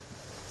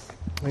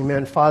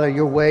Amen. Father,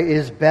 your way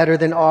is better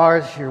than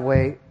ours.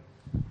 Your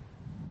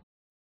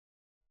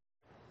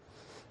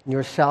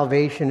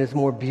salvation is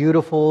more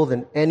beautiful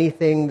than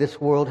anything this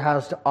world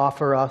has to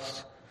offer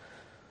us.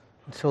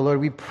 And so,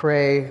 Lord, we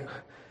pray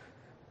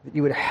that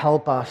you would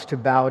help us to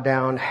bow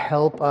down,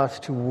 help us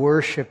to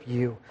worship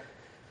you.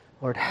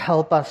 Lord,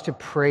 help us to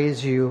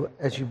praise you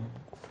as you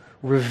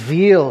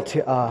reveal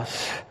to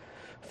us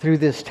through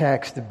this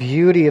text the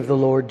beauty of the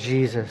Lord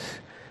Jesus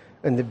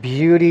and the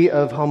beauty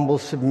of humble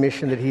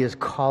submission that he is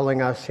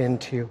calling us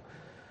into.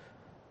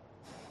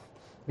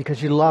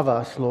 Because you love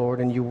us, Lord,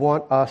 and you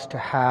want us to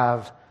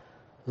have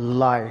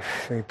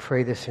life. We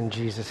pray this in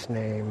Jesus'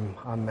 name.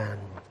 Amen.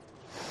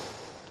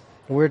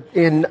 We're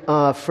in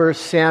 1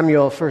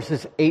 Samuel,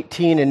 verses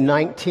 18 and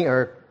 19,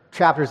 or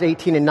chapters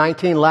 18 and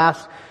 19.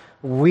 Last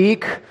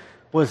week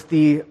was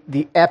the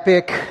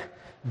epic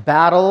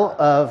battle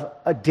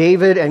of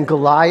David and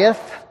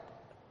Goliath.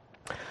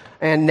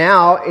 And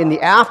now, in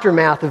the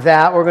aftermath of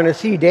that, we're going to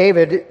see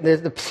David,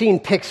 the scene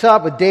picks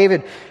up with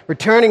David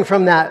returning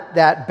from that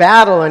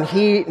battle, and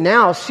he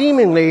now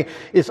seemingly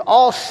is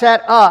all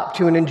set up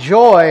to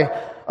enjoy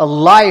a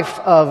life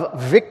of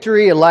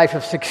victory, a life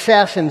of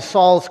success in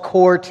Saul's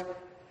court.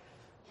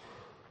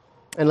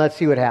 And let's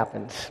see what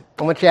happens.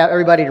 I want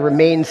everybody to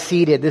remain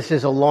seated. This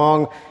is a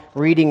long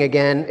reading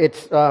again.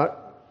 It's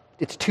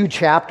 2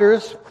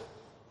 chapters.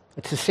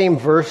 It's the same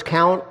verse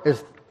count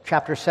as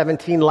chapter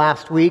 17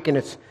 last week, and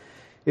it's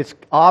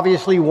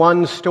obviously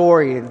one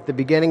story. The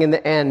beginning and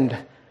the end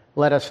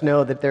let us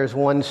know that there's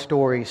one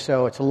story.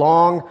 So it's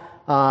long,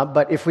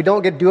 but if we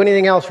don't do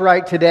anything else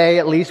right today,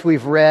 at least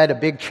we've read a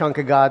big chunk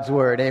of God's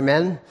Word.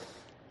 Amen?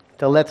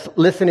 So let's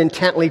listen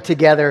intently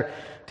together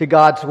to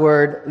God's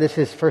Word. This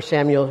is 1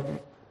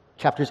 Samuel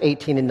chapters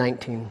 18 and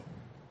 19.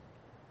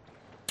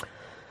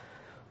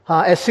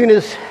 As soon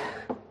as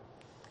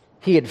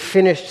he had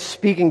finished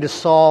speaking to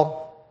Saul,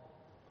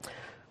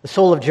 the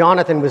soul of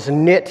Jonathan was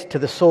knit to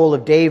the soul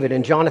of David,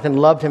 and Jonathan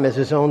loved him as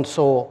his own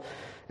soul.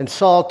 And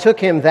Saul took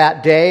him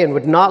that day and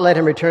would not let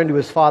him return to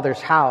his father's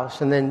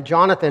house. And then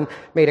Jonathan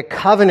made a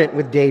covenant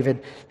with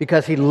David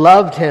because he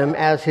loved him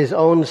as his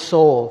own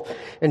soul.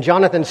 And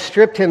Jonathan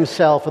stripped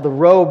himself of the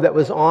robe that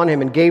was on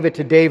him and gave it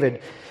to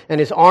David,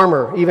 and his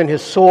armor, even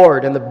his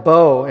sword and the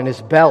bow and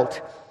his belt.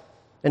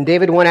 And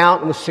David went out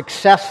and was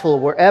successful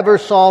wherever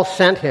Saul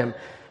sent him,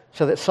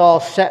 so that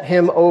Saul set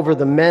him over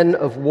the men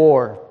of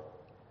war.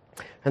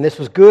 And this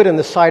was good in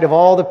the sight of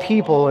all the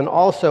people and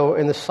also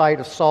in the sight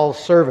of Saul's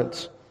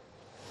servants.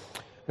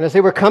 And as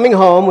they were coming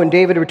home, when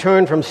David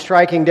returned from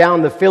striking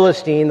down the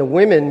Philistine, the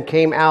women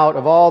came out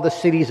of all the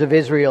cities of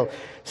Israel,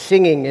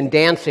 singing and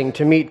dancing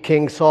to meet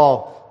King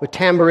Saul, with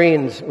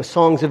tambourines, with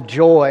songs of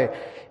joy,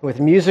 with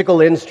musical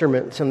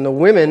instruments. And the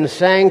women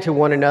sang to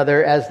one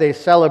another as they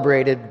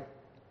celebrated,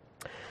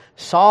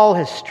 "Saul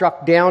has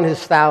struck down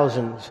his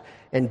thousands,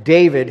 and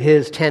David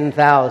his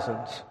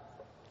 10,000s.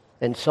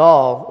 And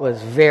Saul was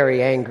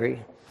very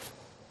angry.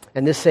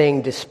 And this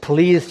saying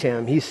displeased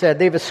him. He said,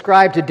 "They've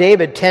ascribed to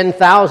David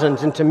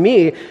 10,000s, and to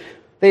me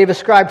they've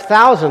ascribed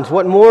thousands.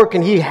 What more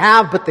can he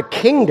have but the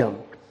kingdom?"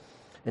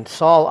 And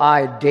Saul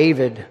eyed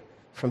David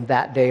from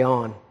that day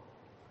on.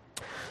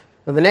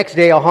 And the next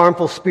day a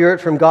harmful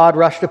spirit from God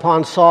rushed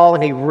upon Saul,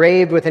 and he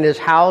raved within his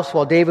house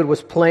while David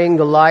was playing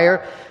the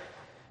lyre.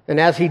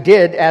 And as he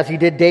did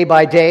day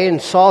by day,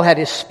 and Saul had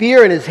his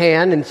spear in his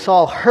hand, and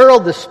Saul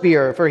hurled the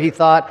spear, for he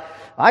thought,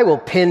 "I will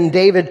pin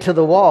David to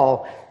the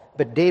wall."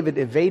 But David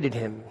evaded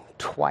him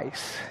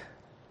twice.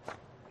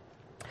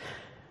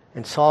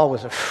 And Saul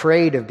was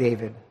afraid of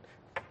David,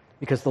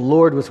 because the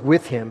Lord was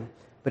with him,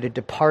 but had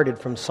departed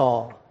from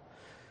Saul.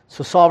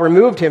 So Saul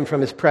removed him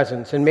from his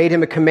presence and made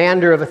him a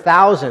commander of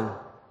 1,000.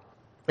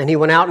 And he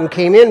went out and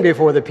came in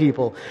before the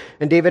people.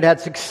 And David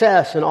had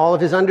success in all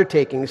of his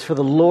undertakings, for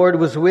the Lord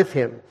was with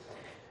him.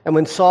 And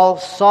when Saul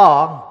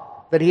saw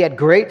that he had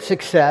great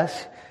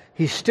success,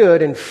 he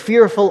stood in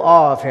fearful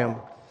awe of him.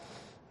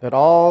 But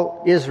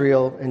all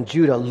Israel and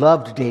Judah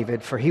loved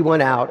David, for he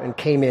went out and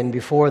came in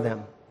before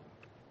them.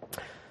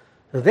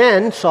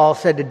 Then Saul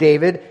said to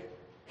David,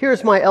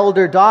 "Here's my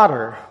elder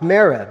daughter,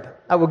 Merab.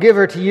 I will give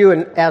her to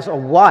you as a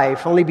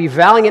wife. Only be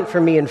valiant for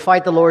me and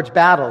fight the Lord's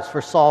battles."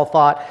 For Saul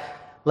thought,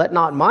 "Let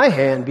not my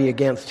hand be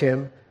against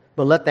him,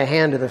 but let the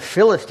hand of the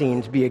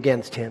Philistines be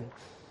against him."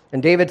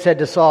 And David said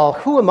to Saul,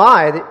 "Who am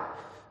I,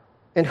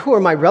 and who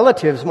are my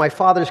relatives, my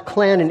father's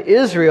clan in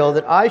Israel,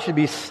 that I should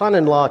be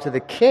son-in-law to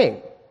the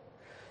king?"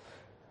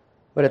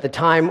 But at the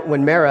time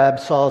when Merab,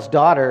 Saul's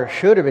daughter,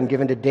 should have been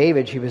given to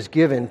David, she was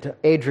given to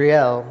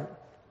Adriel,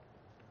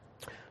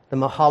 the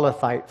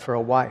Mahalathite, for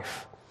a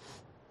wife.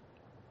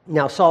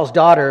 Now Saul's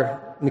daughter,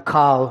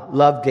 Michal,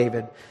 loved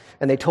David,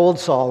 and they told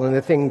Saul, and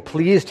the thing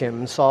pleased him.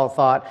 And Saul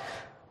thought,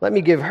 "Let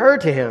me give her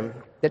to him,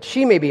 that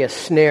she may be a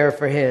snare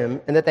for him,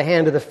 and that the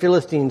hand of the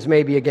Philistines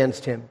may be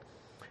against him."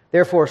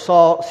 Therefore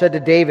Saul said to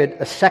David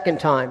a second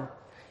time,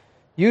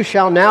 "You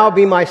shall now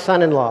be my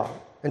son-in-law."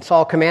 And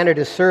Saul commanded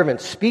his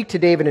servants, "Speak to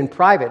David in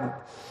private,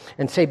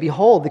 and say,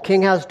 'Behold, the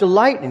king has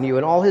delight in you,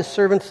 and all his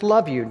servants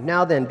love you.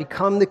 Now then,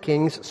 become the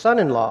king's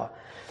son-in-law.'"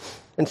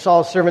 And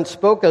Saul's servant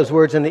spoke those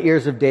words in the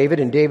ears of David,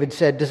 and David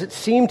said, "Does it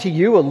seem to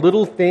you a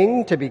little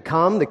thing to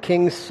become the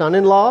king's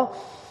son-in-law,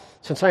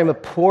 since I am a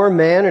poor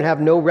man and have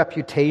no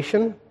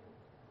reputation?"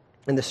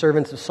 And the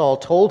servants of Saul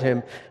told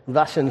him,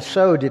 "Thus and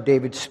so did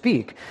David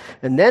speak."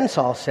 And then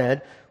Saul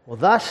said, "Well,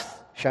 thus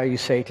shall you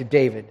say to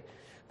David,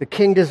 the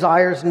king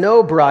desires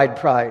no bride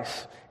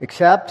price,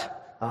 except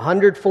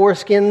 100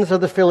 foreskins of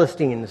the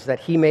Philistines, that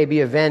he may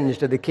be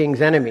avenged of the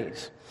king's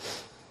enemies."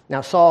 Now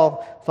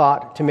Saul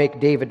thought to make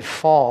David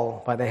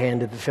fall by the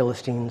hand of the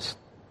Philistines.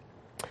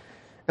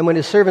 And when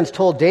his servants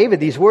told David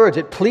these words,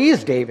 it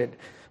pleased David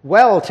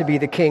well to be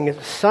the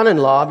king's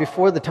son-in-law.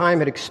 Before the time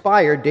had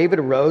expired, David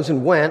arose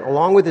and went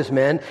along with his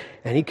men,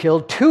 and he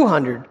killed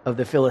 200 of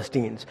the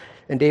Philistines.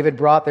 And David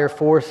brought their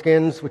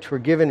foreskins, which were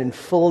given in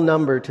full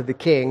number to the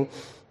king,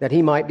 that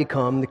he might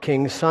become the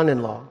king's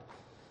son-in-law.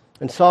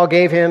 And Saul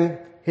gave him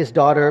his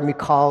daughter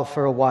Michal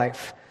for a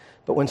wife.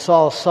 But when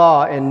Saul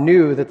saw and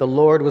knew that the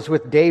Lord was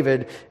with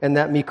David, and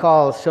that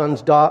Michal,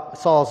 Saul's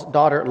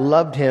daughter,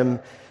 loved him,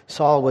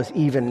 Saul was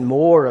even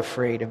more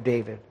afraid of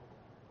David.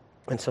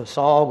 And so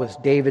Saul was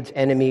David's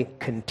enemy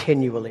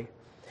continually.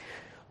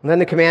 And then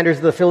the commanders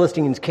of the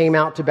Philistines came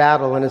out to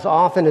battle, and as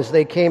often as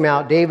they came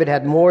out, David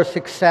had more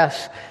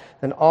success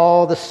than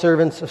all the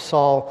servants of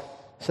Saul,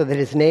 so that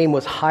his name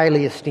was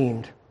highly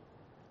esteemed.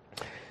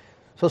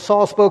 So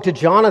Saul spoke to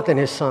Jonathan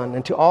his son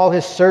and to all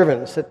his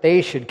servants that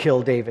they should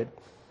kill David.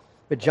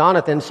 But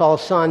Jonathan,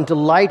 Saul's son,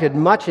 delighted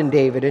much in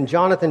David, and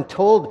Jonathan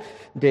told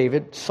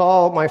David,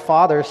 "Saul, my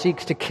father,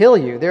 seeks to kill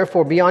you.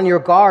 Therefore be on your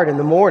guard in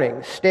the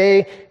morning.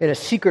 Stay in a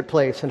secret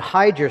place and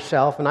hide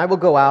yourself, and I will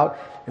go out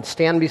and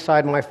stand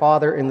beside my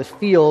father in the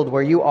field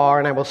where you are,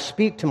 and I will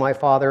speak to my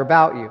father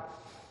about you.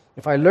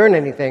 If I learn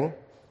anything,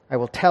 I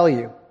will tell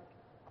you."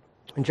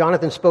 And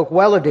Jonathan spoke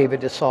well of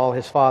David to Saul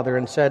his father,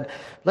 and said,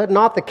 "Let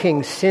not the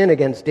king sin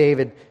against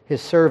David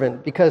his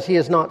servant, because he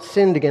has not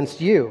sinned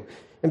against you,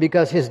 and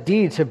because his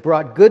deeds have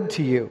brought good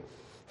to you.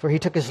 For he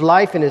took his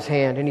life in his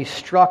hand, and he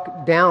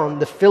struck down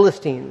the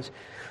Philistines.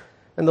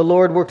 And the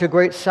Lord worked a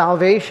great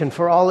salvation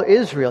for all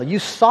Israel. You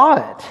saw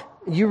it.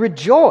 You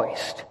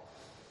rejoiced.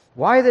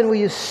 Why then will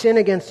you sin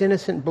against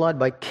innocent blood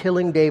by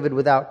killing David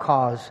without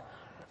cause?"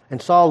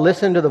 And Saul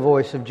listened to the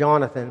voice of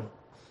Jonathan.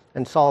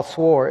 And Saul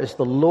swore, "As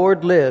the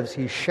Lord lives,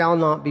 he shall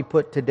not be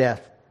put to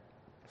death."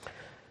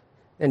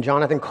 And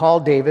Jonathan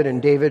called David,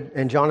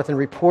 and Jonathan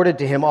reported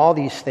to him all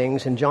these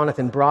things. And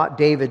Jonathan brought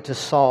David to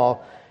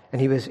Saul,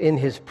 and he was in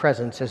his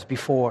presence as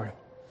before.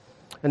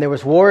 And there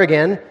was war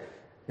again,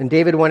 and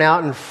David went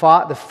out and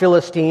fought the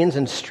Philistines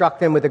and struck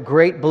them with a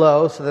great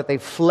blow, so that they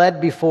fled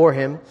before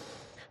him.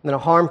 And then a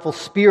harmful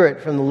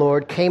spirit from the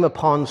Lord came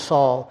upon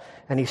Saul,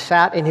 and he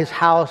sat in his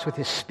house with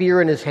his spear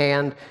in his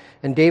hand,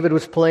 and David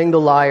was playing the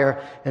lyre,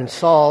 and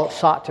Saul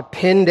sought to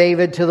pin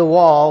David to the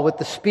wall with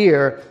the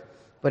spear,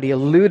 but he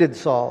eluded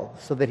Saul,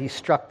 so that he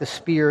struck the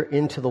spear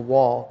into the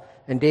wall,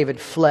 and David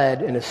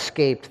fled and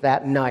escaped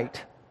that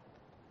night.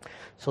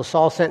 So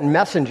Saul sent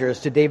messengers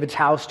to David's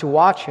house to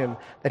watch him,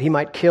 that he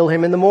might kill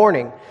him in the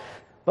morning.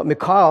 But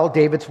Michal,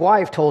 David's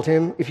wife, told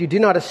him, "If you do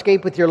not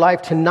escape with your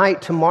life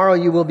tonight, tomorrow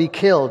you will be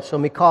killed." So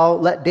Michal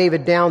let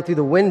David down through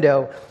the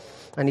window,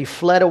 and he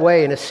fled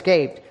away and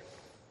escaped.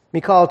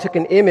 Michal took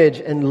an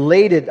image and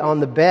laid it on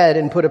the bed,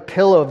 and put a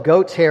pillow of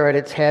goat's hair at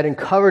its head, and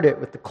covered it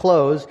with the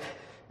clothes.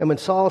 And when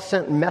Saul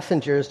sent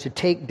messengers to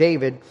take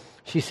David,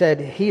 she said,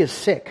 "He is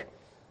sick."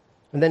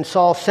 And then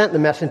Saul sent the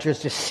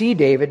messengers to see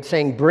David,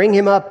 saying, "Bring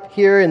him up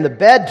here in the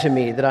bed to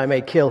me, that I may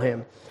kill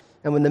him."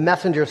 And when the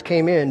messengers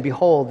came in,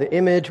 behold, the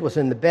image was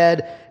in the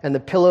bed, and the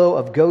pillow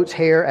of goat's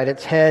hair at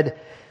its head.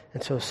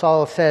 And so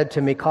Saul said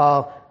to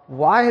Michal,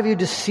 "Why have you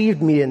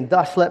deceived me, and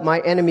thus let my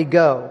enemy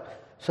go,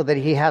 so that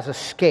he has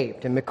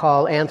escaped?" And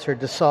Michal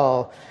answered to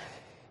Saul,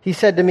 "He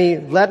said to me,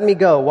 'Let me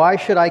go. Why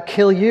should I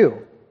kill you?'"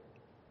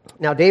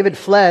 Now David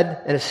fled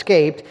and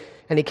escaped,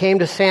 and he came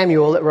to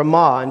Samuel at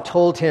Ramah and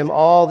told him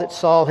all that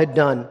Saul had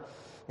done.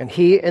 And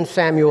he and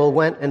Samuel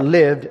went and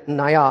lived in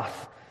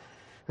Naioth.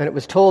 And it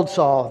was told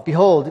Saul,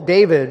 "Behold,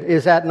 David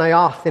is at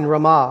Naioth in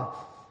Ramah."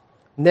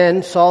 And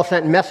then Saul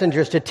sent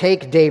messengers to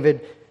take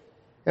David.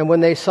 And when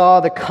they saw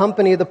the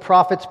company of the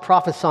prophets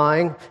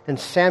prophesying, and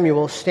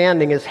Samuel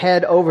standing his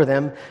head over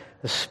them,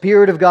 the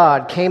Spirit of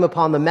God came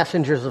upon the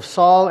messengers of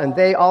Saul, and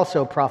they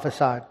also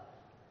prophesied.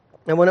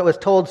 And when it was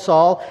told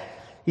Saul,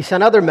 he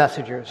sent other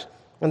messengers,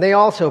 and they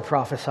also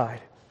prophesied.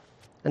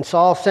 And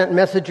Saul sent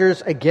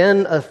messengers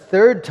again a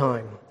third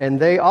time, and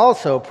they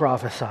also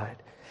prophesied.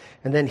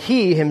 And then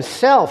he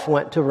himself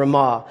went to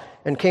Ramah,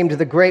 and came to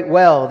the great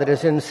well that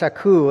is in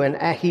Saku, and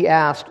he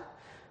asked,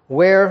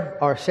 "Where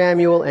are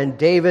Samuel and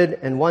David?"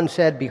 And one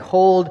said,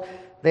 "Behold,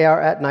 they are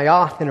at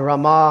Naioth in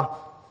Ramah."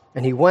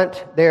 And he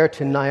went there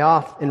to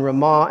Naioth in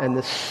Ramah, and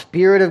the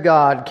Spirit of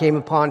God came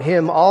upon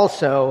him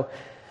also.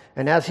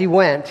 And as he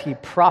went, he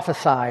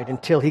prophesied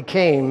until he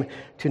came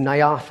to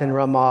Naioth in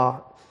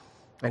Ramah.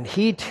 And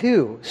he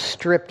too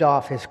stripped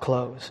off his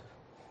clothes.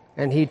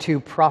 And he too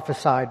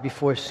prophesied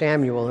before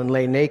Samuel, and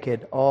lay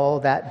naked all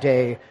that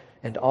day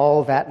and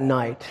all that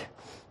night.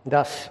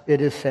 Thus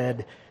it is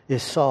said,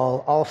 is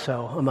Saul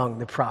also among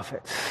the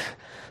prophets.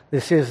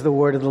 This is the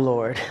word of the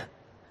Lord.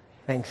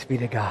 Thanks be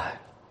to God.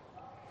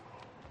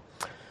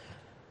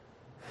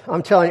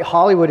 I'm telling you,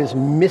 Hollywood is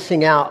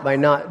missing out by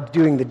not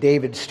doing the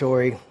David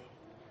story.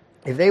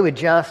 If they would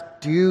just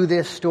do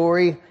this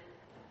story,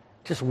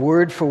 just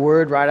word for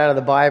word, right out of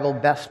the Bible,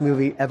 best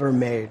movie ever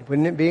made.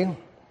 Wouldn't it be?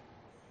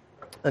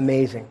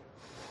 Amazing.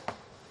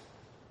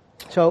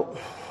 So,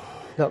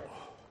 look,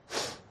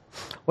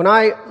 when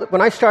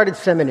I started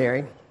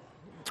seminary,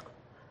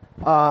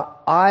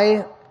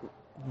 I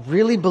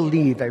really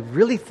believed, I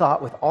really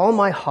thought with all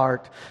my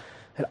heart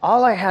that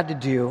all I had to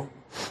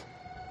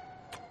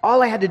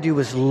do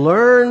was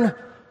learn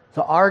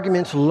the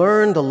arguments,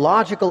 learn the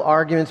logical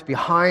arguments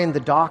behind the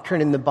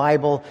doctrine in the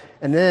Bible,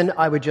 and then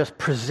I would just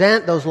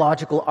present those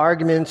logical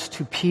arguments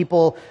to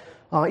people,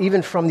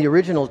 even from the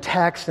original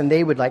text, and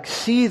they would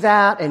see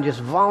that and just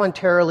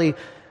voluntarily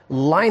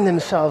line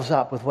themselves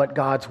up with what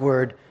God's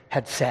Word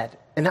had said.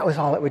 And that was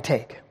all it would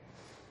take.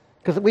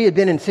 Because we had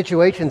been in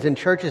situations in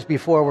churches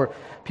before where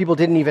people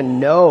didn't even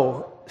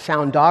know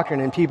sound doctrine,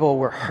 and people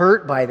were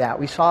hurt by that.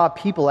 We saw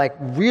people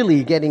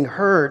really getting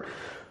hurt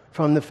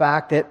from the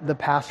fact that the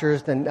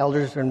pastors and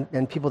elders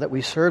and people that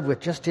we served with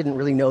just didn't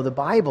really know the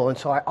Bible. And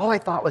so all I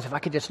thought was if I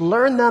could just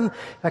learn them,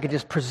 if I could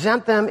just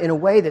present them in a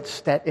way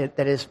that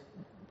is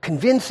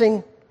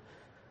convincing,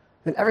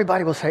 then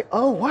everybody will say,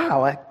 oh,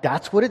 wow,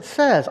 that's what it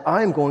says.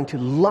 I'm going to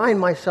line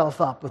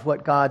myself up with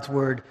what God's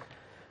Word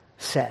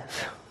says.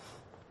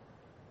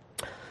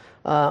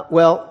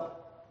 Over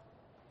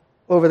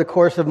the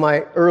course of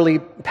my early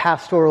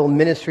pastoral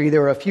ministry, there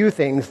were a few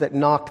things that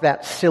knocked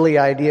that silly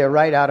idea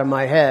right out of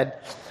my head.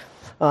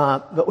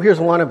 But here's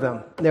one of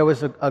them. There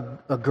was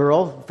a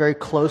girl very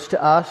close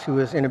to us who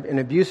was in an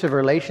abusive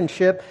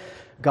relationship,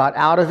 got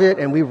out of it,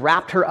 and we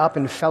wrapped her up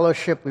in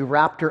fellowship, we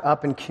wrapped her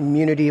up in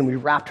community, and we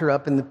wrapped her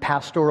up in the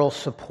pastoral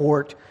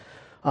support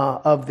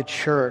of the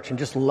church, and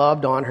just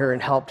loved on her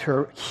and helped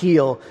her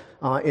heal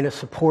in a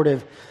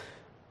supportive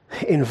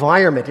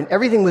environment. And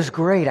everything was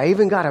great. I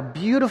even got a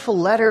beautiful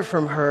letter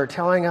from her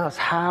telling us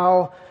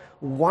how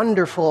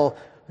wonderful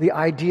the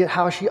idea,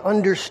 how she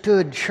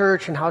understood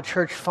church and how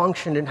church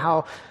functioned, and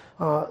how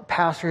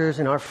pastors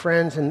and our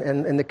friends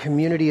and the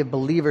community of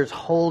believers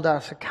hold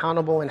us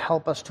accountable and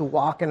help us to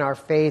walk in our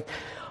faith.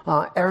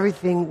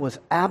 Everything was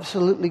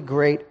absolutely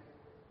great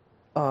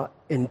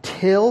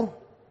until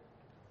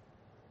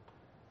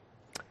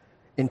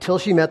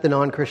she met the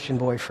non-Christian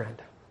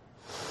boyfriend.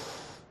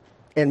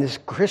 And this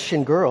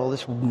Christian girl,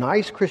 this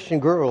nice Christian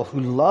girl who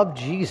loved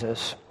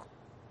Jesus,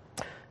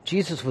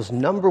 Jesus was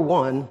number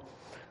one,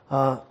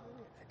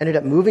 ended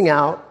up moving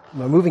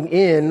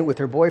in with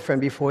her boyfriend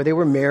before they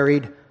were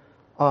married.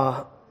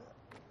 And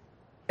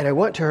I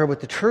went to her with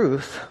the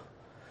truth of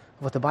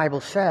what the Bible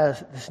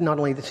says. This is not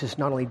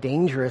only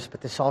dangerous,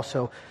 but this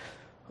also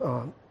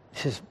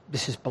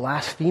this is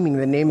blaspheming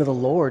the name of the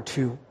Lord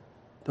to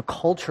the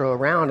culture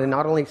around, and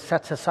not only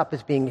sets us up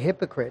as being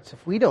hypocrites.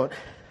 If we don't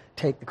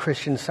take the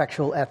Christian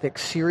sexual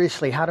ethics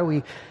seriously, how do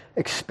we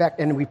expect,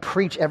 and we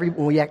preach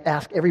when we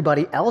ask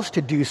everybody else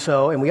to do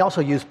so, and we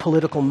also use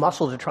political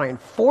muscle to try and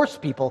force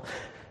people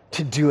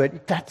to do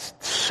it? That's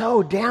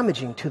so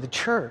damaging to the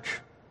church.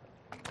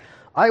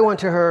 I went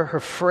to her, her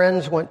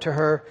friends went to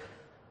her,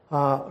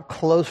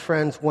 close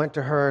friends went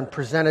to her and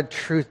presented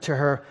truth to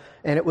her,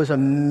 and it was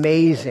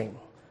amazing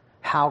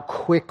how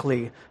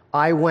quickly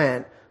I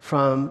went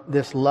from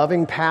this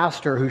loving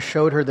pastor who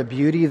showed her the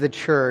beauty of the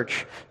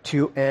church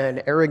to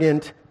an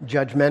arrogant,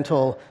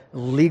 judgmental,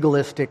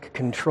 legalistic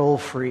control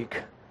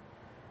freak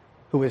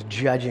who was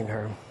judging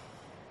her.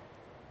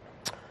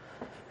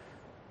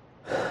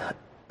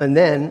 And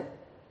then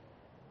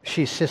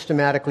she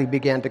systematically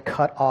began to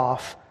cut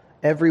off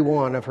every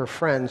one of her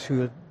friends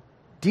who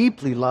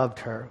deeply loved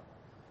her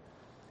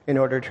in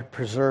order to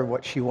preserve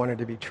what she wanted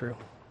to be true.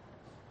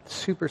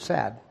 Super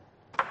sad.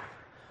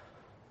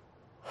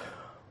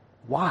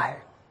 Why?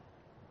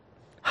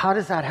 How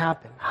does that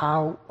happen?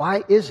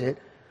 Why is it?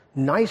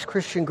 Nice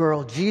Christian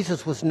girl,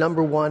 Jesus was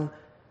number one.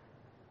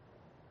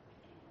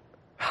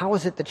 How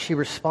is it that she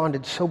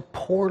responded so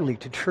poorly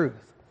to truth?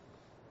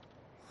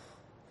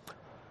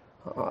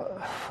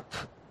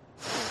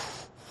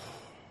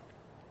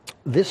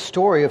 This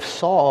story of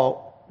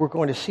Saul, we're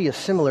going to see a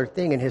similar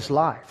thing in his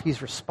life.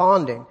 He's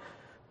responding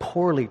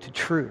poorly to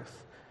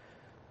truth.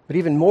 But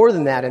even more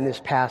than that in this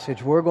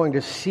passage, we're going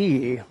to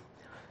see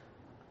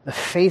the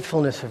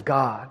faithfulness of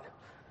God.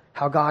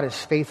 How God is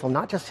faithful,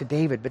 not just to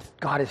David, but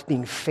God is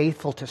being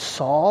faithful to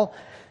Saul,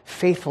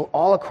 faithful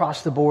all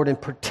across the board in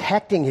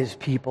protecting his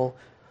people,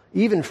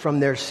 even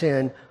from their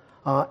sin.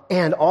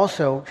 And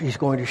also, he's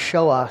going to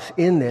show us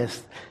in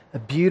this a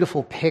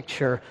beautiful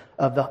picture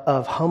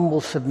of humble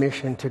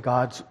submission to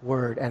God's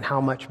word, and how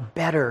much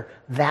better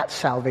that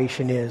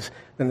salvation is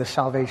than the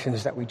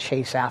salvations that we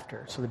chase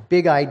after. So the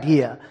big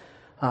idea,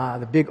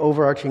 the big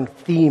overarching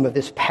theme of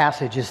this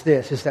passage is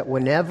this, is that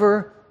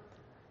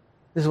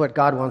this is what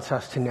God wants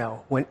us to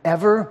know.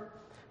 Whenever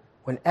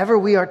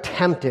we are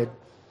tempted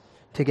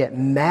to get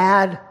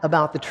mad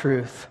about the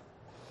truth,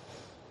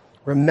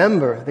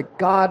 remember that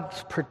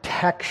God's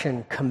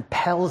protection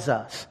compels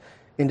us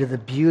into the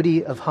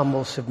beauty of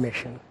humble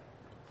submission.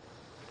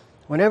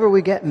 Whenever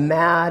we get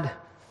mad,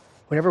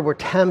 whenever we're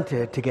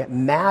tempted to get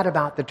mad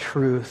about the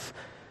truth,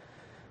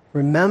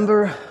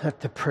 remember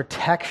that the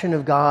protection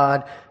of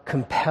God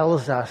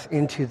compels us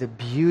into the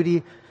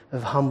beauty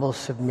of humble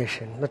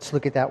submission. Let's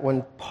look at that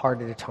one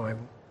part at a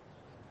time.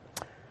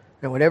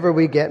 And whenever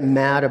we get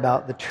mad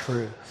about the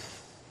truth.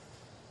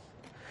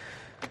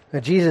 Now,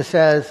 Jesus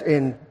says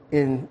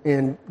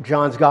in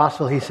John's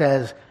Gospel, he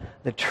says,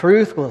 the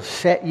truth will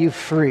set you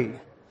free.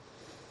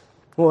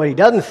 Well, what he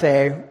doesn't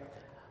say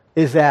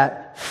is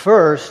that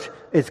first,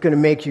 it's going to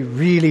make you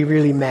really,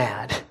 really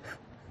mad.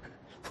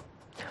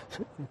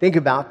 Think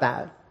about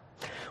that.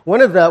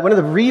 One of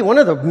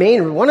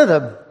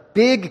the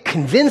big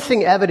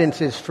convincing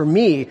evidences for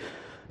me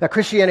that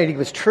Christianity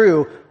was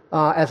true,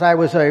 as I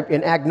was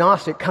an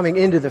agnostic coming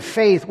into the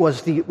faith,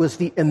 was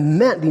the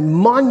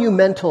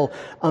monumental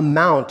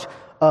amount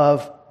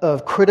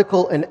of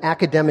critical and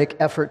academic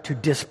effort to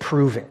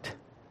disprove it.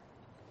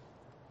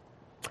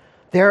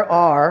 There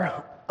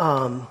are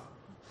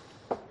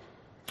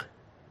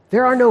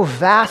no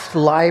vast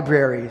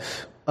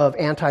libraries of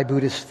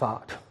anti-Buddhist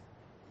thought.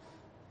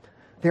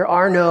 There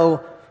are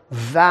no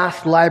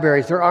vast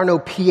libraries. There are no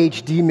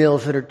PhD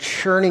mills that are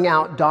churning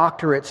out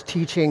doctorates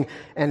teaching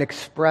and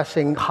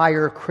expressing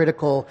higher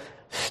critical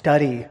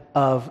study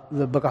of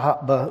the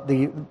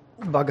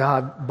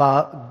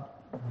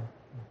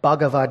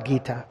Bhagavad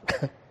Gita.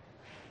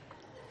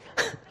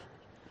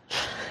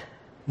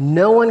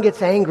 No one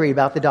gets angry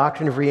about the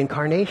doctrine of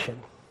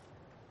reincarnation.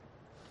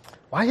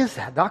 Why is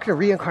that? Doctrine of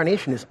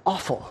reincarnation is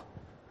awful.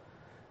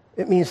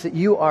 It means that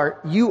you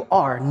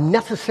are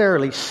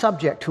necessarily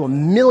subject to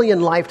 1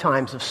 million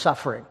lifetimes of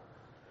suffering.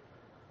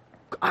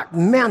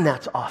 Man,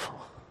 that's awful.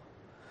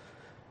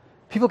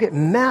 People get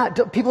mad.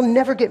 People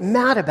never get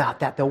mad about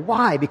that, though.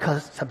 Why?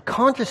 Because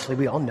subconsciously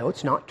we all know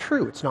it's not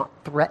true. It's not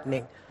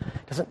threatening.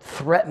 It doesn't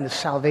threaten the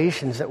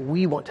salvations that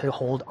we want to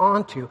hold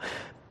on to.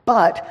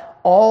 But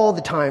all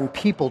the time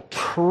people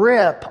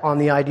trip on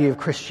the idea of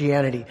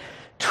Christianity,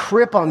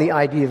 trip on the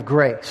idea of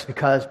grace,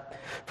 because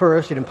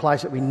first it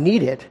implies that we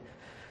need it,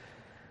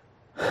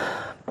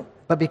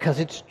 but because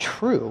it's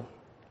true.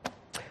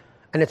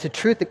 And it's a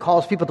truth that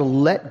calls people to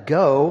let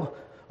go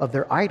of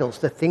their idols,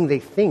 the thing they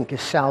think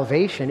is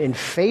salvation, in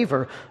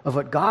favor of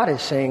what God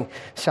is saying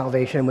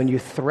salvation. And when you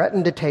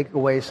threaten to take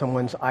away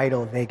someone's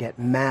idol, they get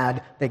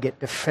mad, they get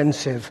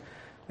defensive,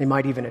 they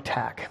might even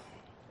attack.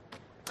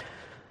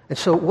 And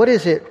so what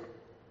does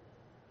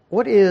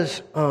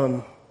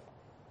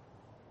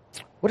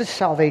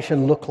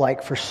salvation look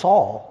like for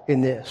Saul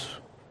in this?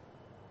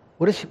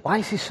 Why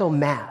is he so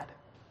mad?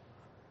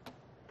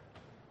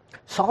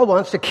 Saul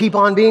wants to keep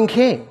on being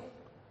king.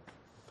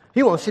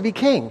 He wants to be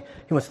king.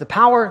 He wants the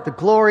power, the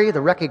glory,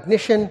 the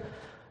recognition,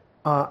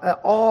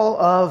 all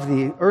of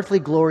the earthly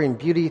glory and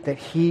beauty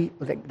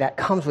that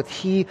comes with.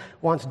 He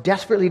wants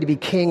desperately to be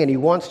king, and he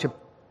wants to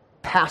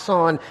pass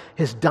on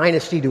his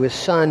dynasty to his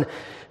son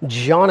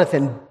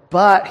Jonathan.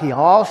 But he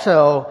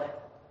also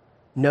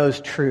knows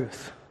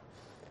truth.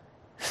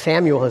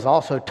 Samuel has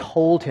also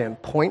told him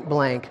point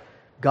blank,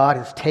 God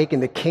has taken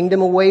the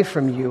kingdom away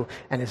from you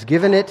and has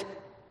given it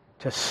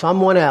to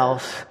someone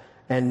else.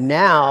 And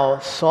now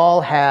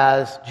Saul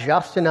has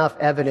just enough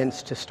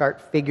evidence to start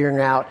figuring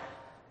out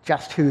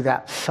just who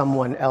that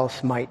someone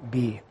else might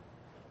be.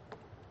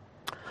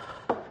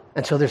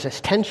 And so there's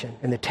this tension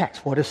in the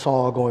text. What is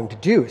Saul going to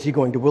do? Is he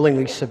going to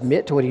willingly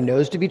submit to what he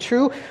knows to be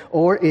true?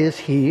 Or is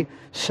he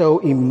so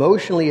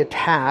emotionally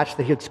attached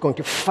that he's going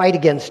to fight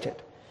against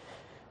it?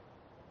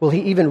 Will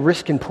he even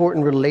risk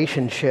important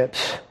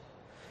relationships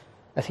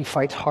as he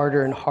fights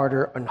harder and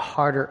harder and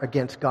harder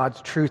against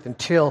God's truth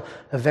until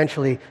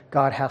eventually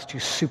God has to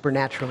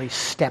supernaturally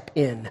step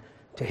in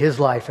to his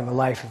life and the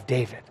life of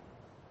David?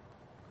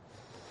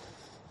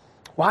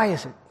 Why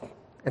is it?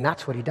 And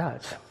that's what he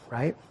does,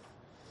 right?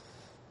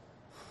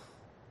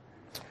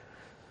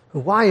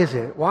 Why is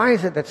it? Why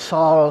is it that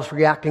Saul is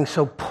reacting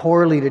so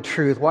poorly to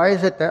truth? Why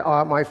is it that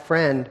my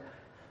friend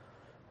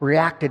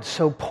reacted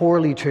so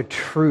poorly to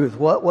truth?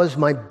 What was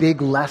my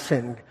big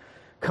lesson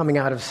coming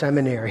out of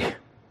seminary?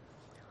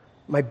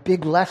 The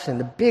big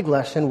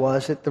lesson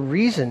was that the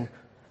reason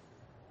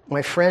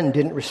my friend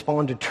didn't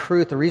respond to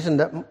truth, the reason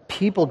that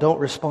people don't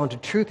respond to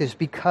truth is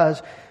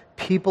because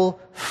people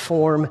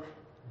form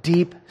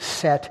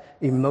deep-set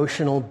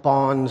emotional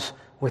bonds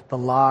with the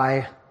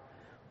lie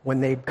when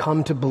they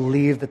come to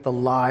believe that the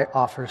lie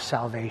offers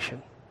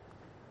salvation.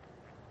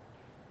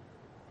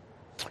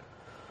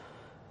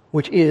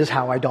 Which is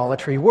how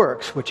idolatry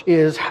works, which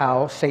is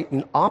how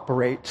Satan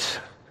operates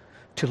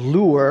to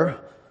lure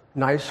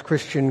nice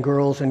Christian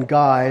girls and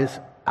guys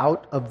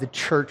out of the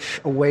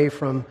church, away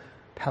from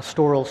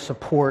pastoral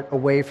support,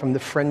 away from the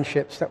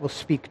friendships that will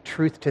speak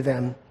truth to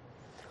them,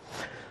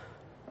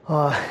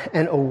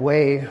 and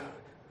away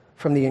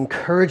from the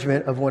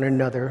encouragement of one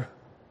another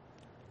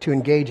to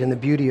engage in the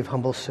beauty of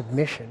humble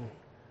submission.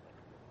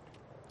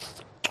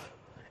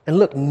 And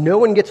look, no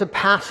one gets a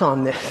pass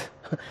on this.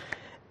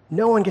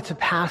 No one gets a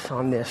pass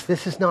on this.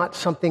 This is not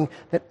something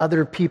that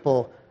other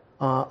people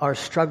are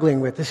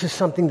struggling with. This is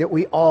something that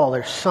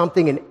there's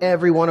something in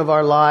every one of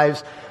our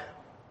lives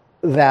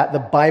that the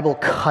Bible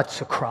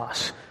cuts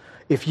across.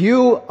 If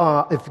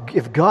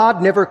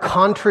God never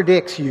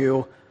contradicts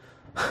you,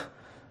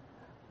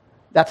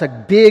 that's a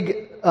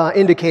big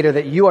indicator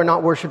that you are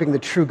not worshiping the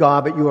true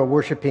God, but you are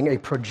worshiping a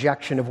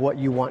projection of what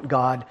you want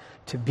God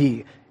to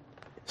be.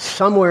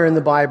 Somewhere in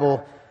the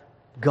Bible,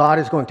 God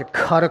is going to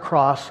cut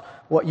across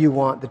what you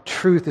want. The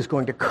truth is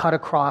going to cut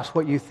across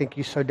what you think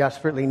you so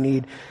desperately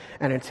need.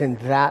 And it's in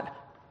that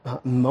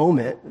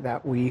moment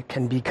that we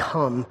can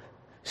become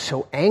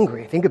so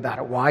angry. Think about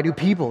it. Why do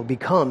people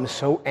become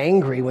so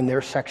angry when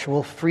their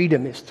sexual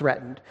freedom is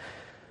threatened?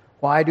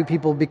 Why do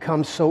people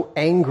become so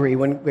angry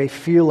when they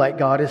feel like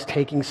God is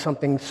taking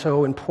something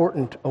so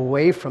important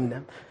away from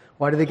them?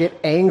 Why do they get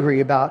angry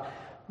about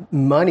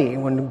money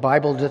when the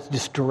Bible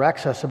just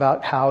directs us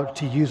about how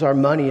to use our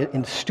money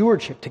in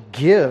stewardship, to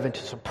give and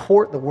to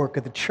support the work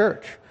of the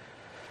church?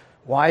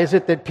 Why is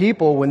it that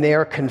people, when they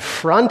are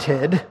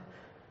confronted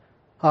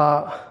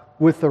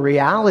with the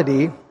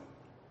reality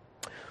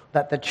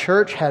that the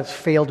church has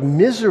failed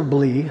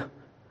miserably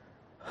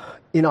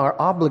in our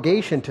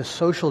obligation to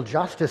social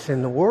justice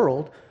in the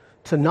world,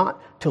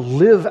 to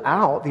live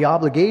out the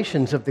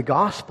obligations of the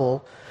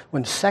gospel,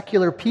 when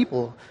secular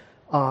people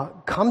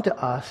come to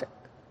us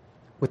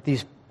with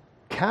these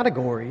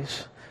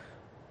categories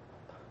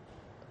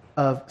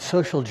of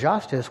social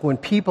justice, when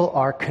people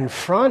are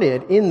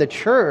confronted in the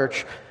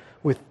church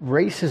with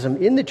racism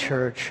in the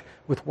church,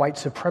 with white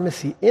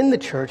supremacy in the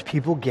church,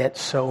 people get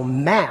so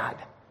mad?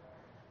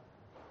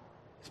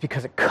 It's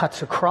because it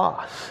cuts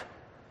across,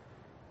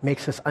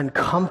 makes us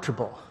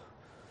uncomfortable,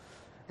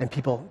 and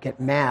people get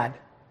mad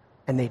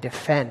and they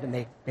defend and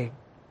they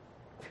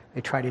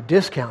try to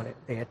discount it,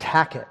 they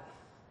attack it.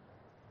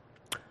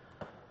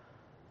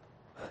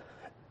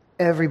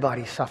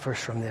 Everybody suffers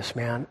from this,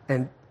 man.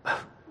 And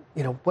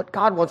what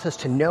God wants us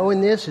to know in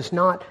this is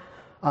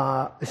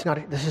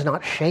this is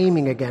not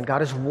shaming again.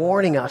 God is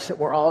warning us that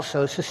we're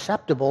also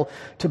susceptible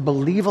to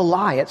believe a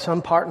lie at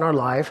some part in our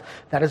life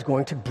that is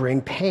going to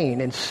bring pain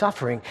and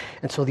suffering.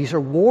 And so these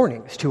are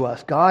warnings to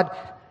us. God,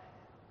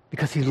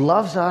 because He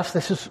loves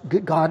us,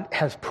 God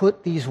has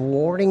put these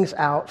warnings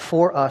out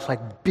for us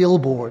like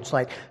billboards,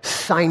 like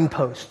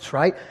signposts,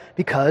 right?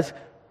 Because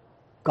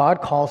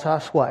God calls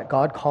us what?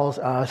 God calls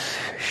us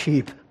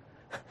sheep.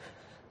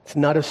 It's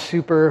not a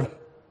super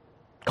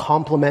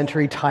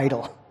complimentary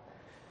title.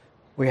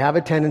 We have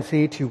a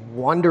tendency to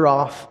wander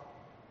off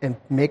and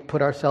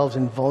put ourselves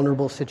in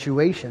vulnerable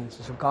situations.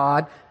 So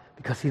God,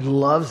 because He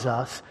loves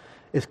us,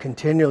 is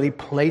continually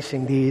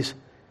placing these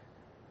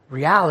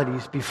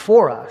realities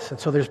before us. And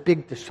so there's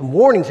some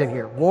warnings in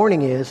here.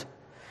 Warning is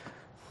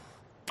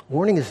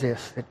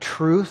this, that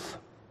truth,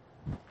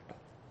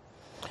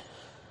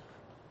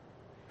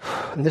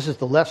 and this is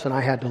the lesson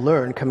I had to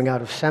learn coming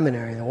out of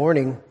seminary. The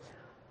warning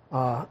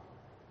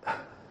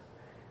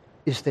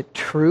is that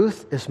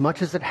truth, as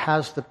much as it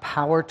has the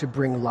power to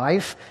bring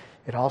life,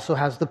 it also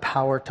has the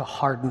power to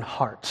harden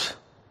hearts,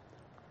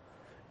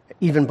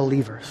 even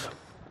believers.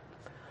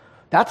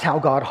 That's how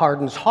God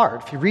hardens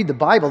heart. If you read the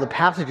Bible, the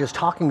passage is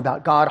talking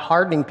about God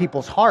hardening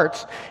people's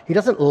hearts. He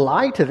doesn't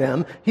lie to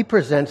them. He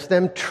presents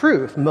them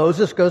truth.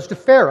 Moses goes to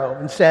Pharaoh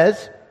and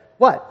says,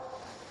 what?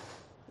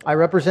 I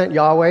represent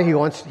Yahweh.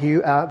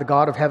 The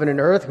God of heaven and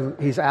earth.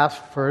 He's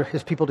asked for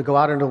His people to go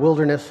out into the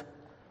wilderness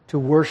to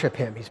worship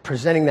Him. He's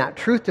presenting that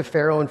truth to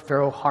Pharaoh, and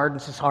Pharaoh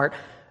hardens his heart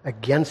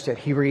against it.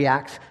 He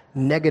reacts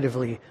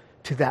negatively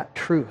to that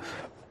truth.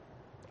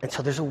 And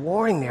so there's a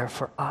warning there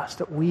for us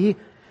that we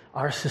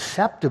are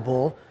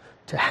susceptible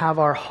to have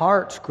our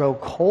hearts grow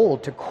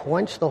cold, to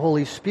quench the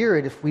Holy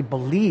Spirit if we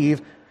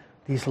believe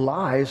these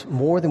lies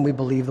more than we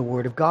believe the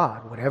Word of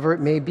God. Whatever it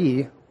may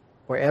be,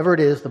 wherever it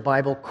is, the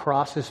Bible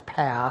crosses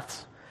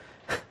paths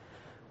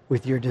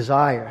with your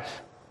desires.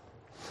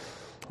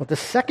 Well, the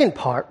second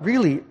part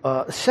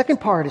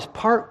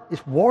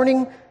is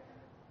warning,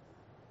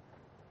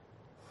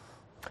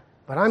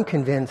 but I'm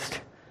convinced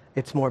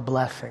it's more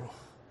blessing.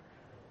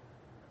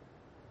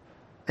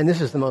 And this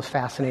is the most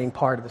fascinating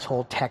part of this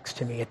whole text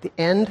to me. At the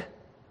end,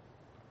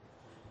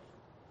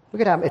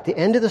 look at the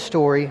end of the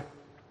story,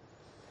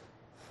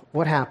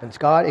 what happens?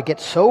 It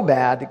gets so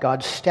bad that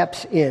God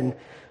steps in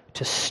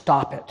to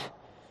stop it.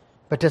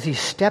 But does He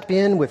step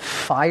in with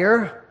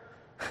fire?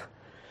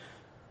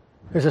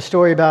 There's a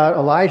story about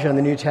Elijah in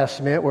the New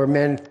Testament where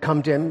men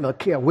come to him.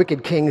 A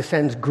wicked king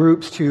sends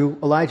groups to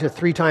Elijah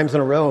 3 times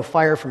in a row, and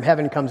fire from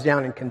heaven comes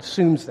down and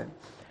consumes them.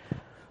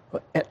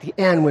 But at the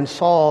end, when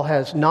Saul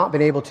has not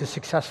been able to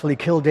successfully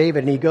kill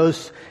David, and he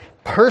goes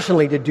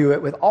personally to do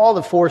it with all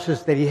the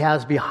forces that he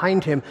has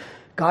behind him,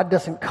 God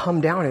doesn't come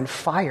down in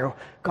fire.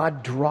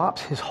 God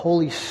drops His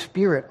Holy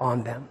Spirit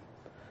on them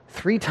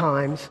 3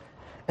 times,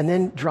 and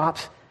then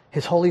drops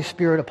His Holy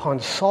Spirit upon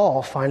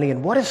Saul finally.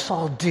 And what does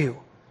Saul do?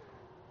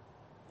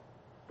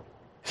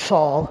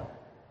 Saul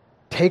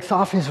takes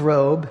off his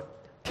robe,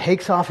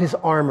 takes off his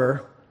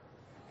armor,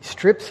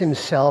 strips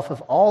himself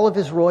of all of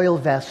his royal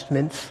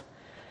vestments,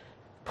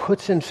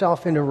 puts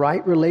himself in a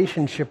right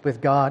relationship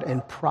with God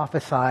and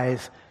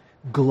prophesies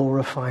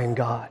glorifying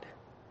God.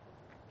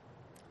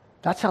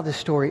 That's how this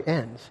story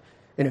ends.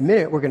 In a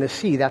minute, we're going to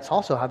see that's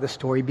also how the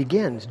story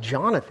begins.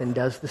 Jonathan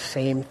does the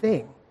same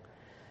thing.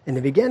 In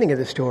the beginning of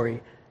the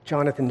story,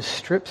 Jonathan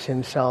strips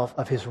himself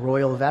of his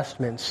royal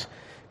vestments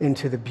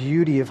into the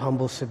beauty of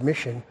humble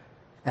submission.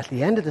 At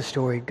the end of the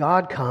story,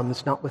 God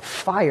comes not with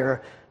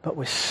fire, but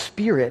with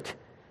spirit,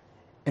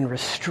 and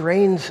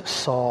restrains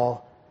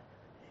Saul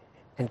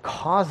and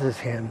causes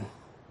him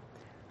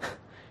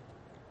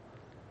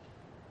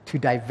to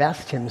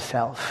divest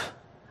himself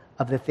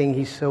of the thing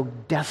he's so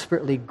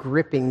desperately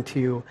gripping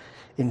to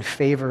in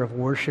favor of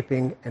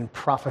worshiping and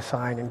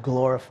prophesying and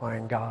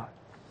glorifying God.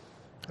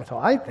 And so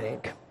I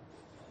think,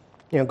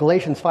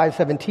 Galatians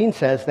 5:17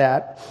 says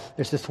that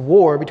there's this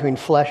war between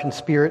flesh and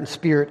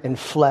spirit and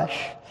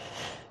flesh.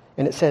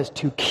 And it says,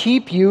 to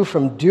keep you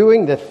from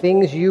doing the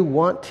things you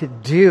want to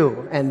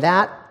do. And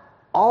that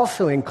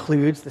also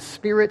includes the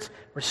Spirit's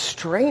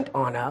restraint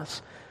on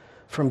us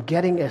from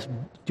doing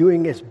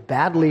as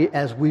badly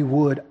as we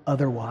would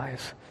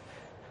otherwise.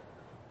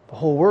 The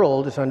whole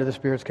world is under the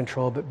Spirit's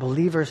control, but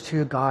believers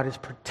too, God is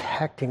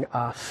protecting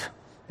us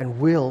and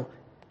will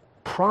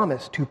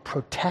promise to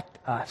protect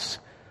us,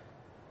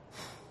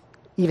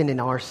 even in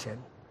our sin.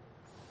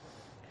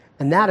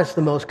 And that is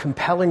the most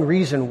compelling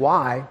reason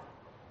why,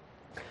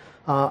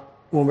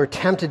 when we're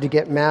tempted to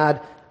get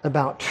mad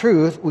about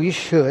truth, we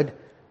should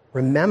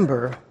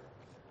remember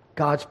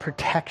God's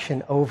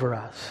protection over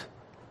us.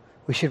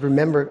 We should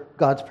remember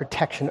God's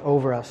protection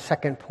over us.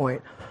 Second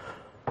point.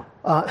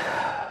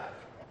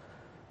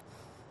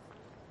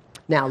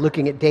 Now,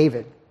 looking at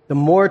David. The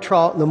more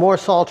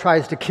Saul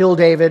tries to kill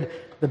David,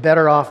 the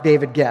better off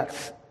David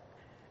gets.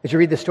 As you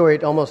read the story,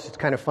 it's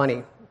kind of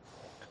funny.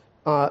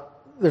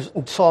 There's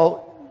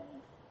Saul,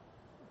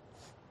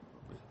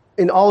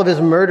 in all of his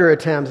murder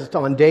attempts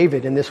on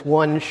David, in this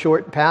one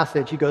short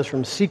passage, he goes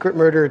from secret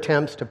murder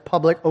attempts to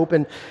public,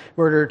 open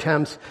murder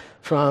attempts,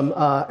 from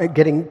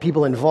getting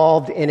people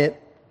involved in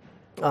it.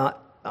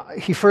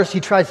 He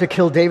tries to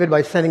kill David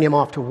by sending him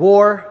off to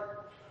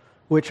war,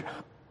 which,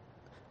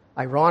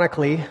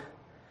 ironically,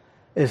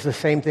 is the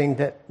same thing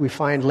that we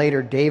find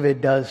later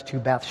David does to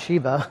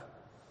Bathsheba,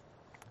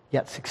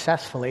 yet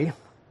successfully.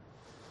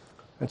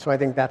 And so I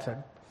think that's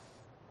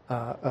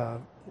a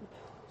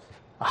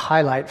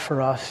highlight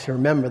for us to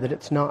remember that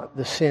it's not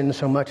the sin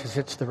so much as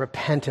it's the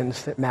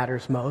repentance that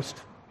matters most.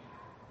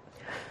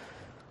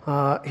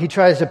 He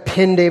tries to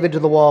pin David to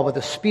the wall with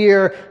a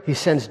spear. He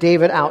sends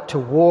David out to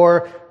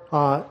war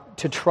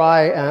to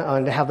try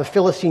and have the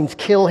Philistines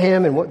kill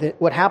him. And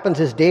what happens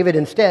is David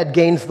instead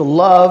gains the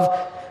love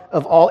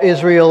of all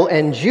Israel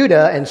and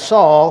Judah, and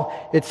Saul,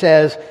 it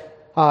says,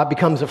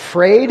 becomes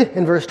afraid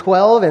in verse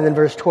 12, and then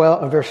verse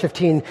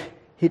 15,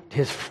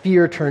 his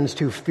fear turns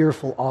to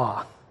fearful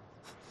awe.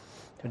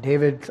 So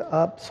David's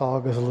up,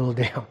 Saul goes a little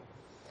down.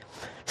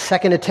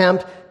 Second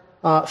attempt,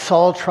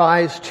 Saul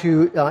tries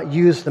to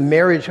use the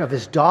marriage of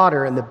his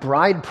daughter and the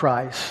bride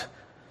price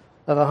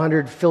of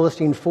 100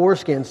 Philistine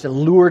foreskins to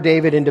lure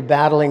David into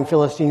battling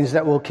Philistines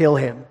that will kill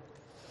him.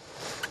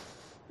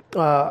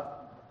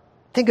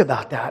 Think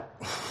about that.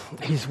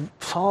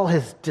 Saul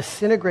has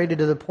disintegrated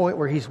to the point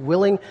where he's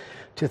willing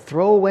to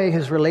throw away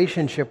his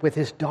relationship with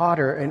his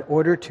daughter in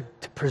order to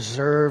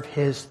preserve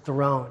his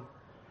throne.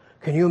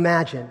 Can you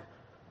imagine?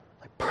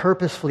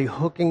 Purposefully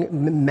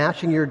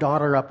matching your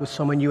daughter up with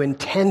someone you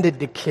intended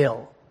to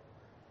kill.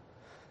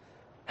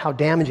 How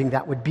damaging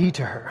that would be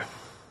to her.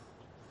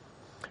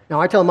 Now,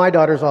 I tell my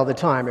daughters all the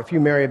time, if you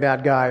marry a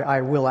bad guy,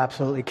 I will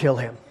absolutely kill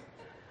him.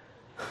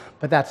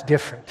 But that's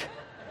different.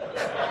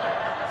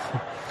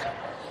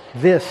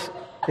 This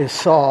is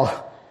Saul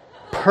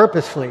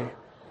purposefully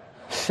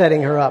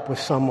setting her up with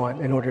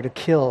someone in order to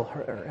kill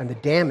her, and the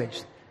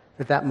damage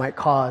that might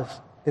cause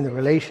in the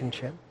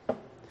relationship.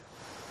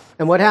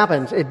 And what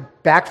happens? It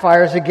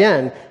backfires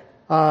again.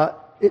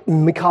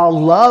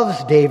 Michal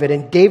loves David,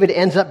 and David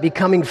ends up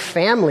becoming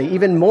family,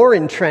 even more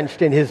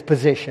entrenched in his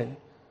position.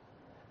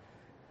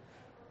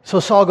 So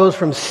Saul goes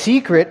from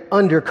secret,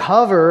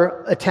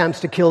 undercover attempts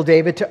to kill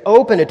David to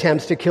open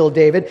attempts to kill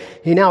David.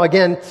 He now,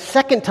 again,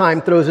 second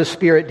time throws a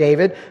spear at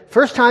David.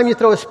 First time you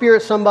throw a spear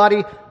at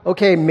somebody,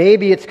 okay,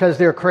 maybe it's because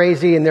they're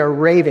crazy and they're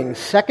raving.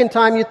 Second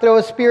time you throw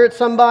a spear at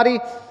somebody,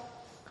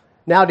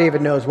 now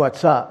David knows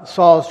what's up.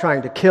 Saul is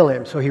trying to kill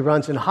him, so he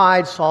runs and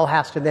hides. Saul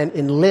has to then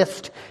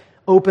enlist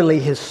openly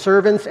his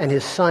servants and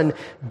his son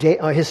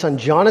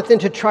Jonathan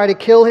to try to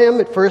kill him.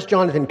 At first,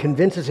 Jonathan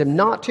convinces him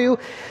not to,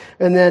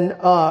 and then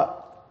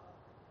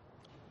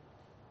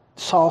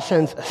Saul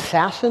sends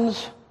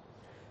assassins.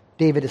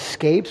 David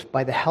escapes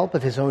by the help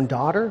of his own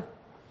daughter.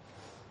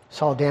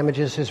 Saul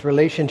damages his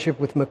relationship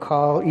with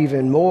Michal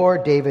even more.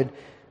 And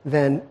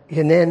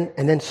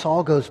then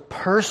Saul goes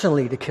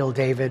personally to kill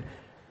David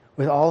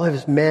with all of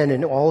his men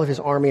and all of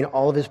his army and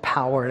all of his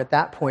power. And at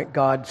that point,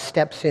 God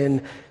steps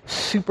in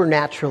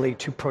supernaturally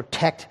to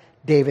protect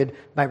David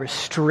by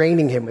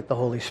restraining him with the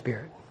Holy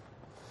Spirit.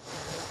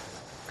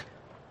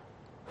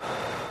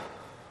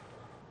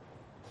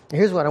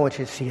 Here's what I want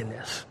you to see in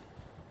this.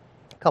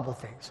 A couple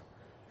things.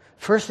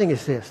 First thing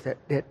is this,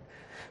 that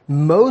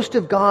most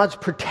of God's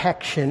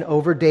protection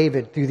over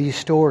David through these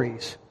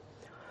stories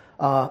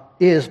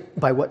is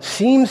by what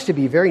seems to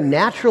be very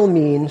natural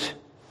means,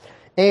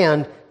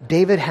 and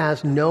David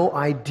has no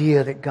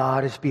idea that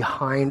God is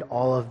behind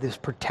all of this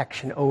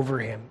protection over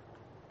him.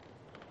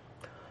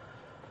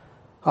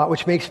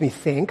 Which makes me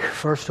think,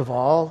 first of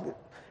all,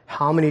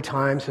 how many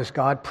times has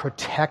God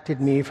protected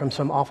me from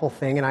some awful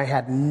thing and I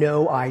had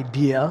no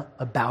idea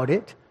about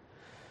it?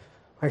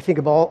 I think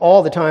of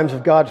all the times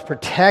of God's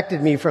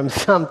protected me from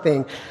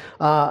something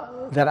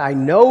that I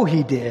know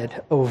He did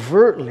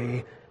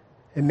overtly.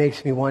 It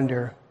makes me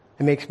wonder,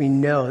 it makes me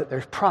know that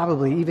there's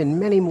probably even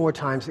many more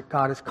times that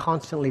God is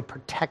constantly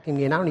protecting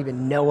me and I don't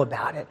even know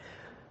about it,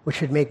 which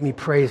should make me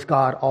praise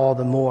God all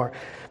the more.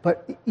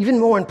 But even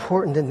more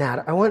important than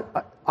that,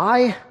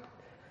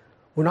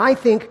 when I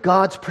think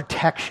God's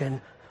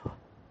protection,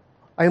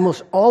 I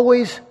almost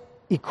always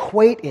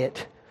equate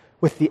it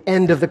with the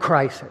end of the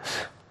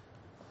crisis.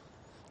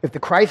 If the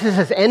crisis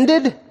has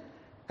ended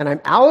and I'm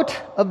out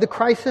of the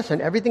crisis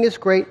and everything is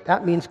great,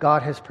 that means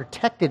God has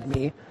protected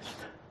me.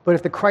 But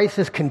if the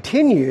crisis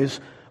continues,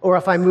 or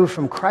if I move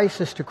from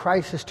crisis to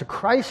crisis to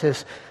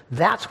crisis,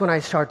 that's when I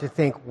start to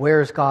think,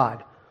 where's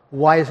God?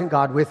 Why isn't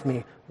God with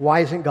me?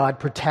 Why isn't God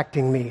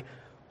protecting me?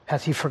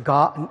 Has He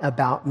forgotten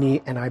about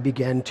me? And I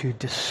begin to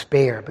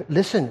despair. But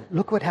listen,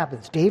 look what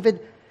happens. David,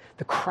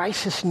 the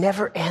crisis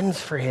never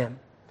ends for him.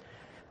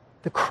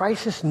 The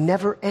crisis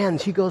never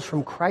ends. He goes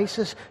from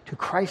crisis to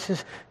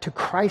crisis to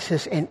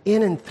crisis. And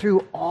in and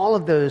through all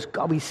of those,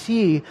 we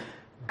see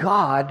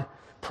God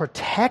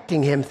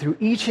protecting him through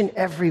each and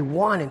every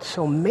one. And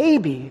so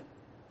maybe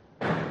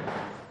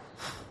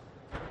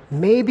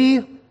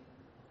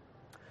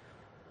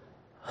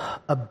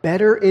a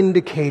better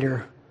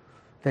indicator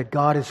that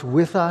God is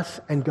with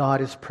us and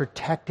God is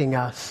protecting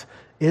us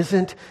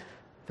isn't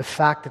the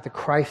fact that the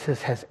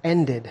crisis has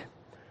ended,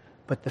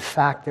 but the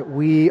fact that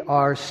we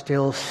are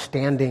still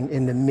standing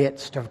in the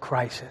midst of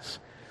crisis,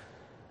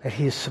 that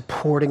He is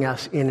supporting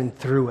us in and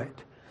through it.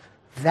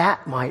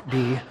 That might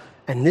be,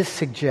 and this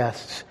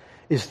suggests,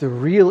 is the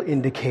real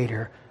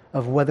indicator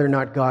of whether or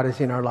not God is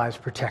in our lives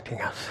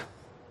protecting us.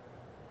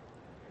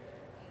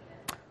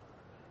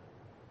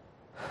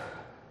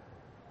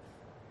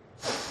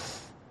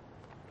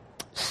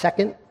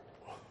 Second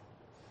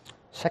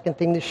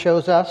thing this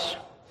shows us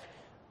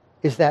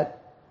is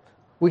that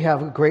we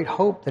have a great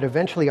hope that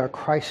eventually our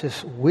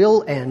crisis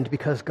will end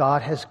because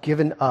God has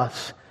given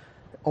us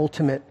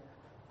ultimate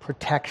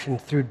protection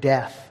through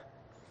death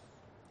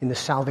in the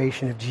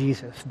salvation of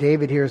Jesus.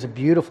 David here is a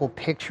beautiful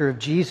picture of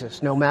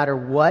Jesus. No matter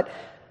what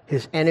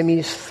his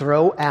enemies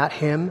throw at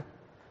him,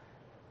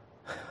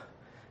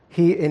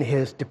 he, in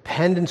his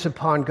dependence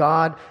upon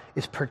God,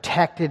 is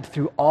protected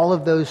through all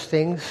of those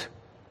things.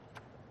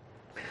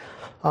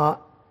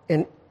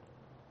 And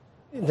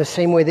in the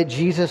same way that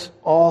Jesus,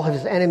 all of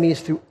his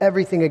enemies threw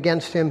everything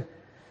against him,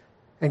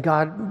 and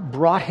God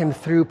brought him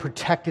through,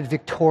 protected,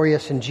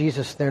 victorious, and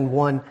Jesus then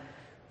won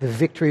the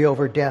victory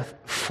over death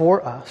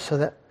for us. So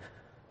that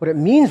what it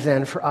means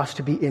then for us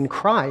to be in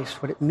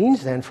Christ, what it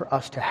means then for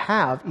us to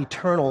have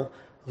eternal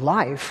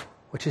life,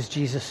 which as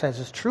Jesus says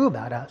is true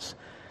about us,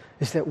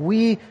 is that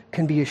we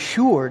can be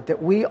assured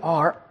that we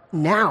are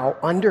now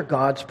under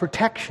God's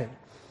protection.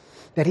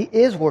 That He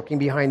is working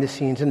behind the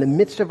scenes in the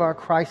midst of our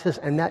crisis,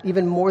 and that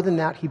even more than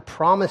that, He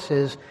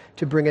promises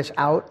to bring us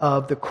out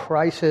of the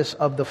crisis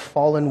of the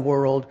fallen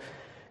world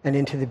and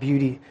into the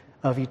beauty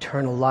of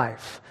eternal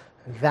life.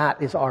 And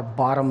that is our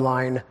bottom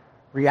line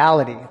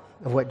reality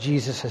of what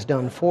Jesus has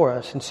done for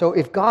us. And so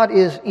if God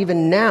is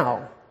even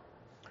now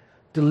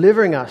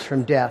delivering us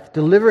from death,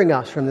 delivering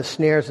us from the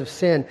snares of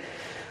sin,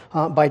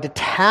 by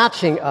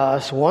detaching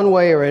us one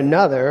way or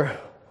another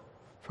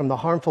from the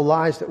harmful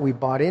lies that we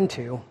bought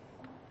into,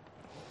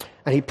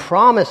 and He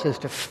promises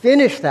to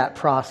finish that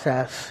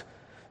process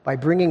by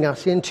bringing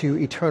us into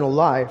eternal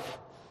life,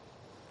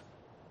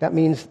 that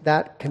means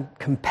that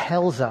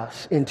compels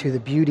us into the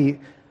beauty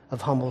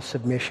of humble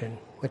submission,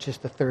 which is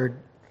the third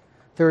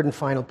and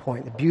final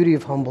point, the beauty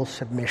of humble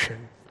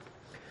submission.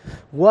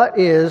 What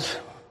is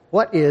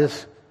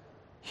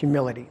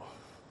humility?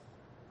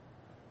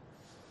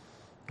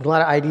 There's a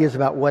lot of ideas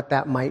about what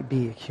that might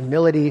be.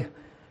 Humility,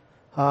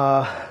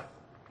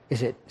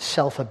 is it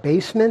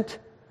self-abasement?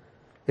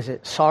 Is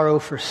it sorrow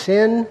for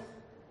sin?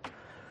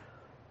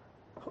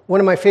 One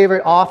of my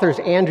favorite authors,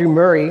 Andrew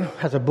Murray,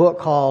 has a book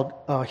called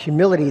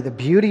Humility, the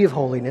Beauty of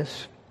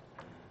Holiness,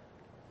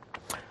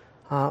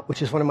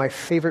 which is one of my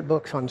favorite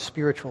books on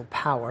spiritual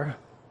power.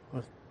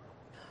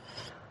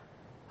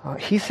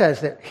 He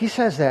says that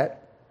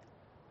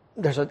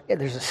there's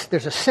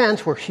a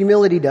sense where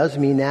humility does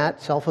mean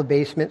that,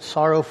 self-abasement,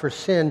 sorrow for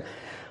sin,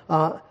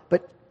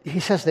 but he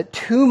says that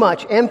too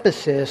much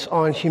emphasis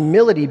on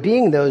humility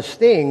being those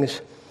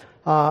things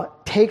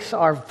takes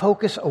our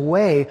focus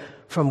away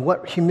from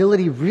what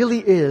humility really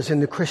is in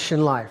the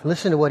Christian life.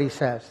 Listen to what he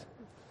says.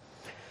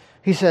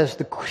 He says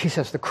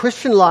the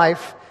Christian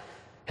life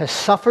has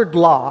suffered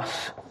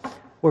loss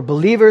where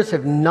believers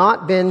have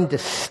not been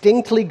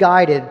distinctly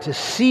guided to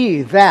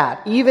see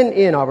that, even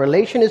in our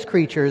relation as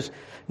creatures,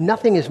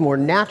 nothing is more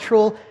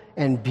natural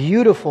and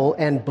beautiful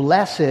and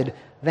blessed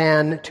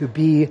than to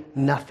be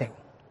nothing,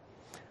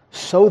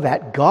 so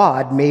that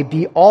God may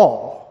be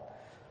all.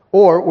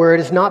 Or where it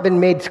has not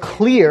been made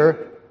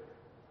clear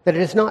that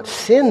it is not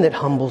sin that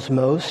humbles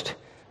most,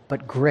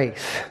 but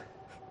grace.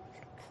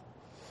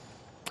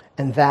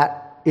 And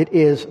that it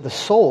is the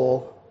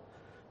soul,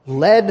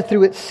 led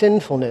through its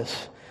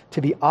sinfulness,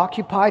 to be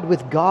occupied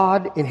with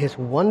God in His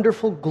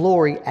wonderful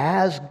glory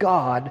as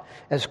God,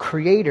 as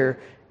Creator,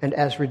 and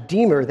as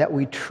Redeemer, that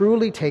we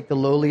truly take the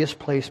lowliest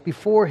place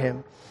before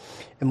Him.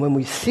 And when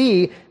we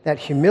see that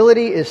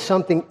humility is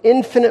something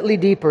infinitely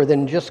deeper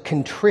than just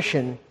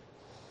contrition,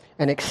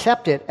 and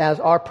accept it as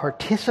our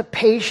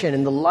participation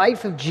in the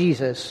life of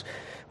Jesus,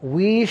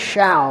 we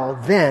shall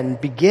then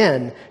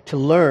begin to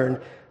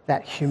learn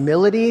that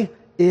humility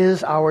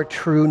is our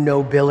true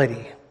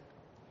nobility.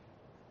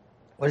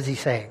 What is he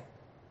saying?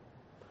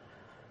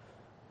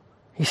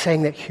 He's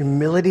saying that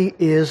humility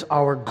is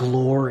our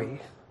glory.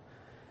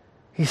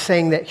 He's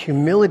saying that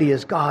humility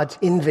is God's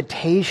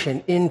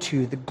invitation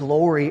into the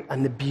glory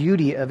and the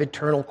beauty of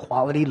eternal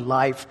quality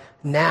life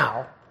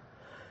now.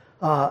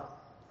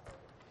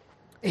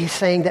 He's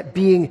saying that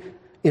being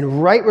in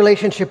right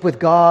relationship with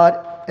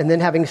God and then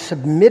having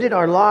submitted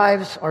our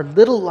lives, our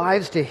little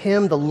lives to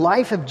Him, the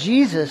life of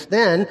Jesus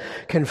then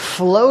can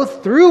flow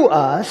through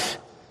us.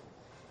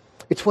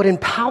 It's what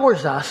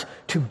empowers us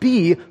to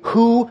be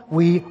who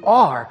we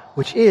are,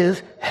 which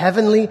is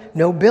heavenly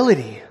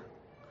nobility.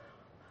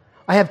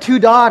 I have two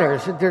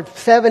daughters. They're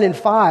 7 and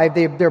 5.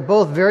 They're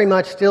both very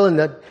much still in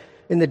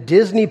the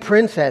Disney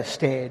princess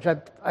stage.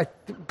 I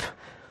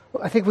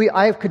think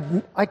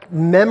I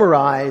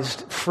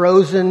memorized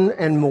Frozen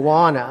and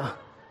Moana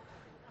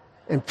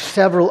and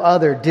several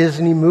other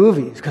Disney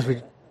movies because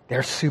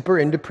they're super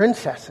into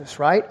princesses,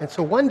 right? And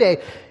so one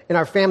day in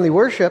our family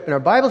worship, in our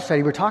Bible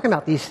study, we're talking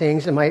about these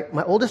things, and my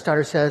oldest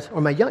daughter says,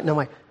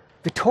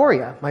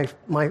 Victoria, my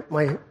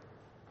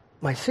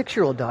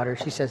 6-year-old daughter,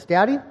 she says,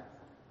 Daddy,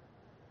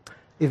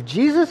 if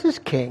Jesus is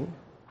king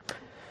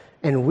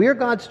and we're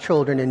God's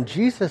children and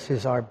Jesus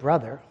is our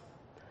brother,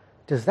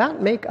 does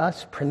that make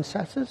us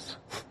princesses?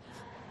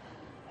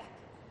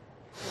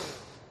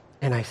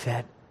 And I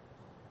said,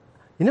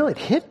 it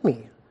hit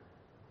me.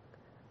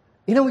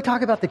 We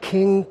talk about the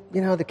king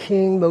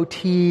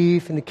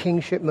motif and the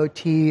kingship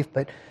motif,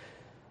 but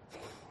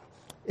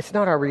it's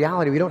not our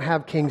reality. We don't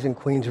have kings and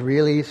queens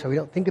really, so we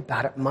don't think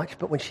about it much.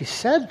 But when she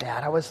said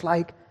that, I was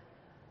like,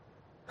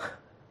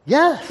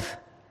 yes,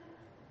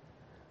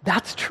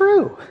 that's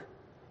true.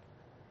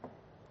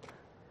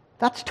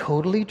 That's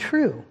totally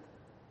true.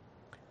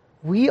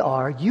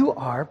 You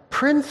are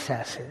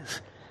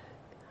princesses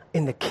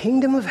in the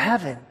kingdom of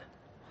heaven.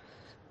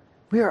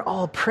 We are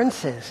all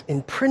princes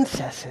and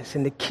princesses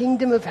in the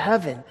kingdom of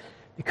heaven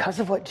because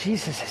of what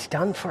Jesus has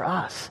done for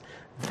us.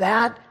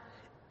 That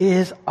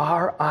is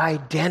our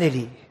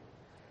identity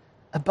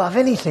above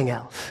anything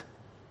else.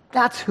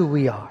 That's who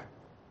we are.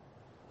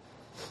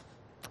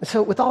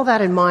 So with all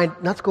that in mind,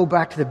 let's go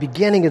back to the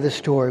beginning of the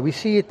story. We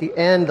see at the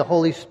end the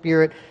Holy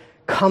Spirit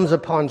comes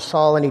upon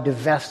Saul and he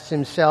divests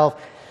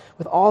himself.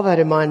 With all that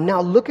in mind,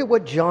 now look at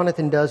what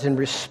Jonathan does in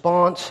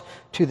response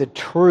to the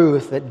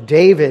truth that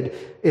David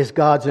is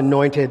God's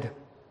anointed,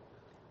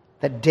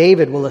 that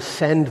David will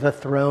ascend the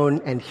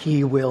throne and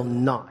he will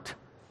not.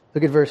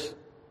 Look at verse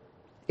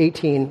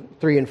 18,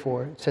 3 and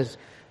 4. It says,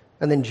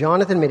 and then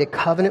Jonathan made a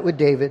covenant with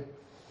David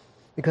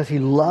because he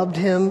loved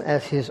him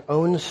as his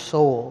own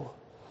soul.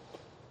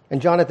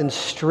 And Jonathan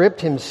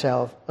stripped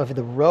himself of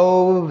the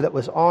robe that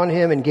was on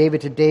him and gave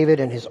it to David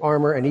and his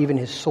armor and even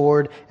his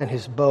sword and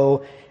his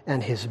bow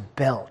and his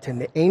belt. In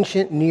the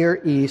ancient Near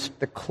East,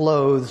 the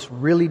clothes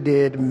really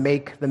did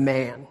make the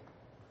man.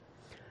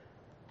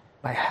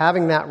 By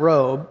having that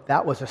robe,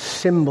 that was a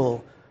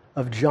symbol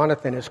of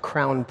Jonathan as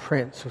crown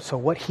prince. So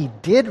what he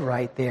did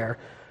right there,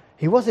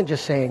 he wasn't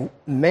just saying,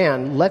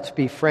 man, let's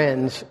be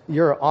friends.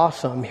 You're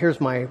awesome. Here's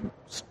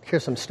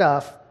some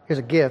stuff. Here's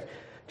a gift.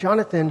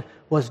 Jonathan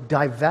was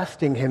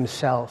divesting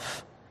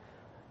himself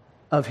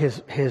of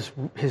his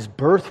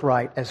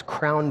birthright as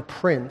crown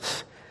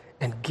prince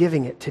and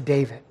giving it to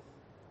David.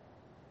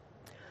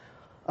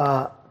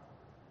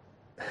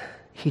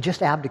 He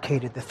just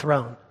abdicated the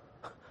throne.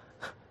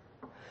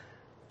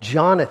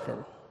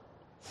 Jonathan,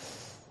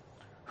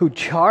 who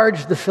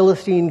charged the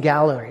Philistine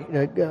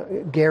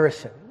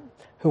garrison,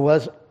 who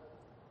was,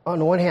 on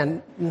the one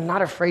hand,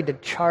 not afraid to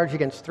charge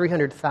against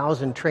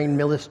 300,000 trained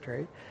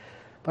military,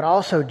 but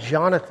also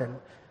Jonathan,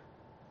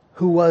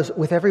 who was,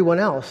 with everyone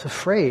else,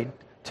 afraid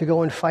to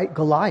go and fight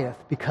Goliath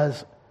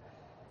because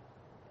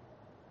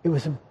it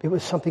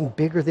was something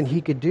bigger than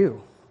he could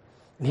do.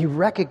 And he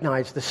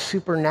recognized the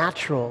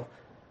supernatural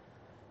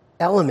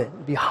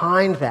element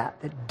behind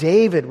that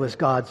David was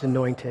God's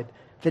anointed,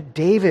 that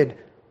David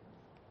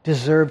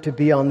deserved to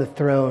be on the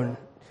throne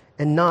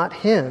and not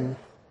him.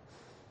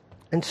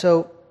 And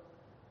so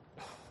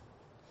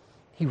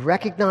he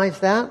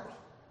recognized that,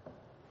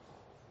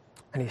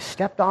 And he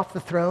stepped off the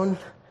throne,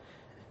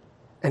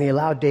 and he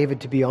allowed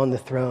David to be on the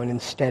throne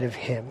instead of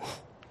him.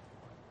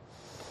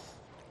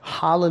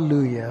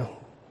 Hallelujah.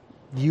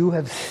 You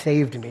have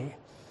saved me.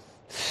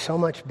 So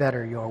much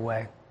better your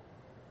way.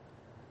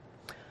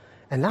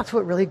 And that's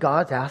what really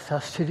God's asked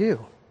us to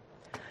do.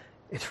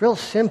 It's real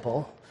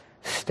simple.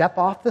 Step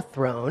off the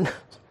throne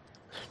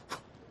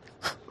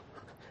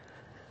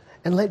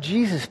and let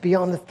Jesus be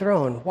on the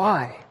throne.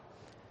 Why?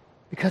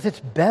 Because it's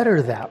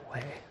better that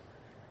way.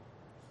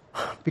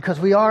 Because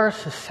we are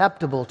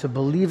susceptible to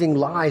believing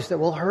lies that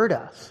will hurt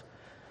us.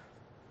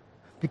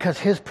 Because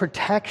his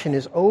protection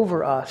is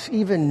over us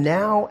even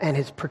now, and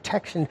his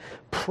protection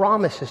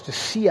promises to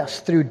see us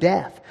through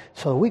death.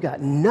 So we got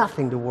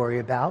nothing to worry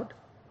about.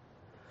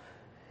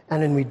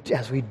 And then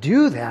as we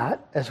do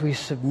that, as we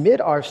submit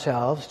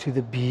ourselves to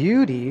the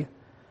beauty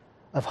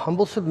of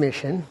humble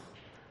submission,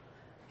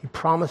 he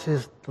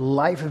promises the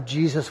life of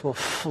Jesus will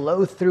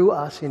flow through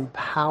us in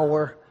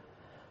power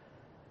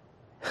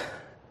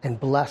and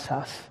bless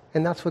us.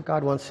 And that's what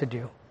God wants to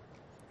do.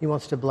 He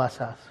wants to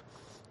bless us,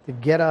 to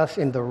get us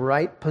in the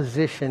right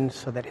position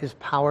so that his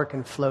power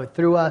can flow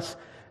through us,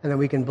 and then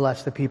we can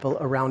bless the people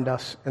around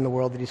us in the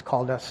world that he's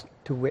called us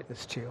to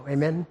witness to.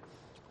 Amen?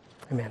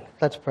 Amen.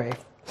 Let's pray.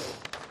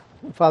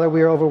 Father,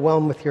 we are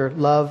overwhelmed with your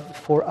love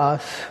for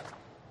us,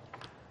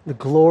 the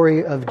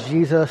glory of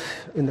Jesus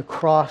in the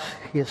cross.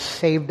 He has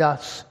saved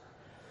us.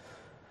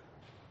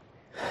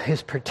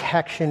 His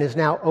protection is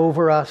now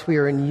over us. We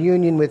are in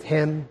union with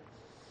him.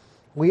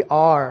 We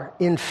are,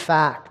 in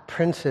fact,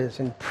 princes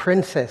and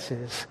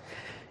princesses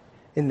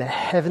in the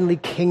heavenly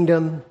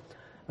kingdom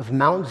of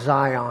Mount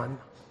Zion,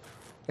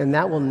 and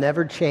that will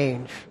never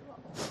change.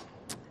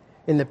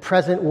 In the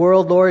present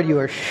world, Lord, you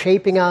are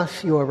shaping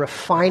us, you are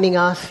refining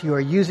us, you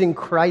are using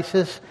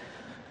crisis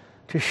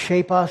to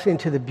shape us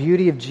into the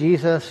beauty of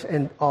Jesus,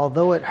 and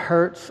although it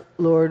hurts,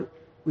 Lord,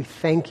 we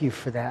thank you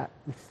for that.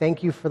 We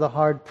thank you for the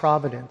hard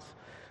providence.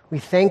 We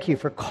thank you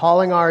for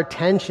calling our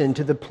attention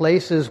to the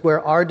places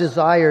where our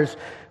desires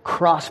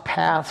cross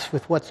paths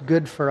with what's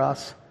good for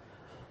us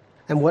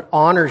and what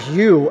honors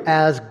you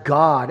as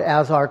God,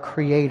 as our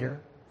Creator.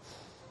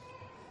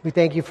 We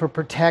thank you for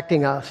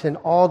protecting us in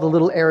all the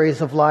little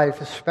areas of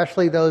life,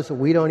 especially those that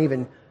we don't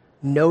even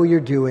know you're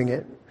doing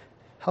it.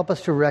 Help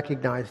us to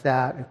recognize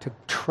that and to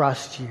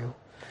trust you.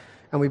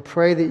 And we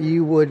pray that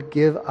you would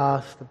give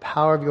us the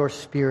power of your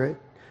Spirit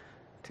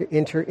to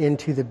enter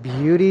into the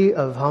beauty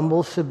of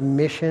humble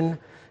submission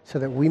so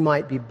that we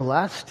might be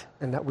blessed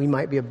and that we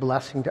might be a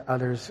blessing to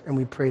others. And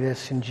we pray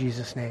this in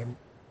Jesus' name.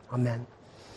 Amen.